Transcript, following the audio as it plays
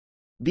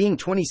Being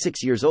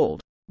 26 years old,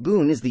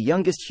 Boone is the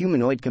youngest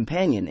humanoid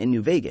companion in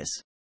New Vegas.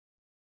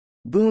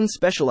 Boone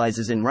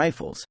specializes in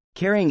rifles,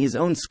 carrying his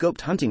own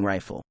scoped hunting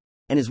rifle,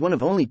 and is one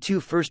of only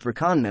 2 First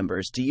Recon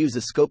members to use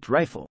a scoped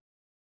rifle.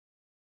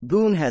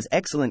 Boone has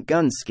excellent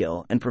gun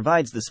skill and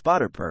provides the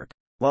spotter perk,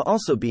 while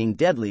also being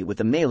deadly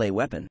with a melee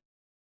weapon.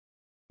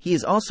 He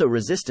is also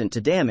resistant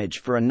to damage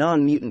for a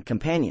non-mutant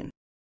companion.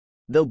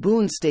 Though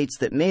Boone states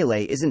that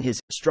melee isn't his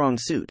strong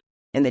suit,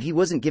 and that he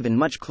wasn't given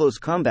much close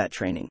combat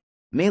training,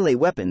 melee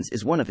weapons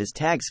is one of his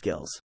tag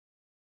skills.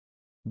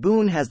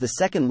 Boone has the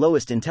second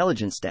lowest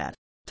intelligence stat,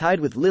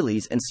 tied with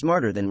Lily's and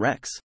smarter than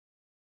Rex.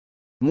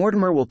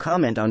 Mortimer will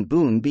comment on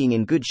Boone being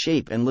in good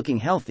shape and looking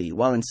healthy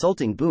while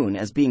insulting Boone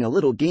as being a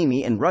little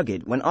gamey and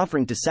rugged when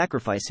offering to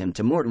sacrifice him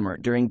to Mortimer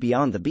during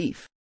Beyond the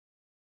Beef.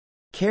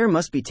 Care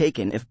must be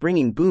taken if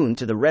bringing Boone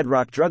to the Red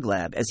Rock Drug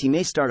Lab, as he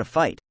may start a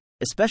fight,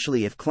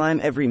 especially if Climb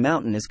Every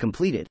Mountain is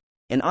completed,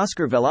 and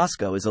Oscar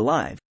Velasco is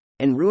alive,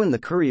 and ruin the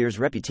courier's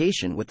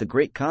reputation with the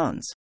Great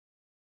Khans.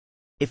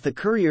 If the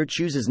courier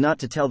chooses not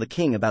to tell the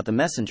king about the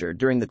messenger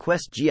during the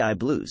quest GI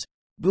Blues,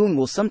 Boone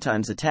will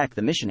sometimes attack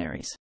the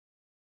missionaries.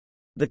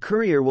 The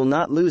courier will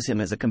not lose him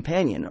as a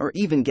companion or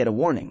even get a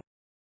warning.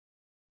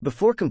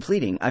 Before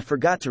completing I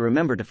Forgot to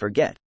Remember to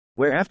Forget,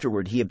 where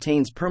afterward he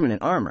obtains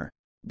permanent armor,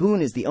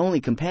 Boone is the only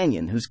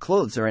companion whose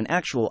clothes are an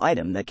actual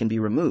item that can be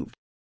removed.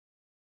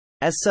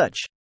 As such,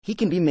 he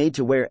can be made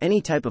to wear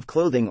any type of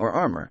clothing or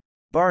armor,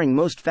 barring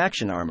most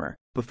faction armor,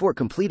 before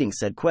completing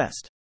said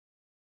quest.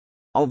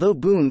 Although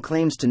Boone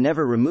claims to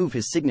never remove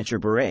his signature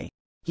beret,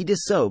 he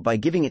does so by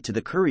giving it to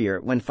the courier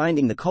when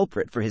finding the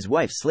culprit for his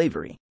wife's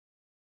slavery.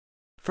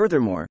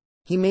 Furthermore,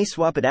 he may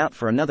swap it out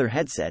for another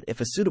headset if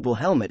a suitable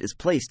helmet is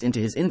placed into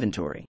his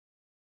inventory.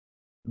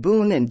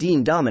 Boone and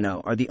Dean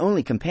Domino are the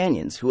only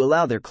companions who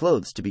allow their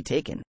clothes to be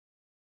taken.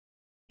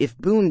 If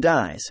Boone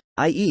dies,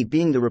 i.e.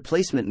 being the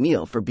replacement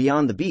meal for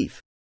Beyond the Beef,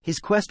 his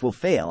quest will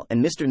fail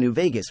and Mr. New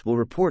Vegas will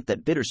report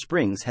that Bitter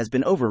Springs has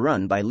been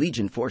overrun by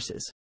Legion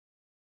forces.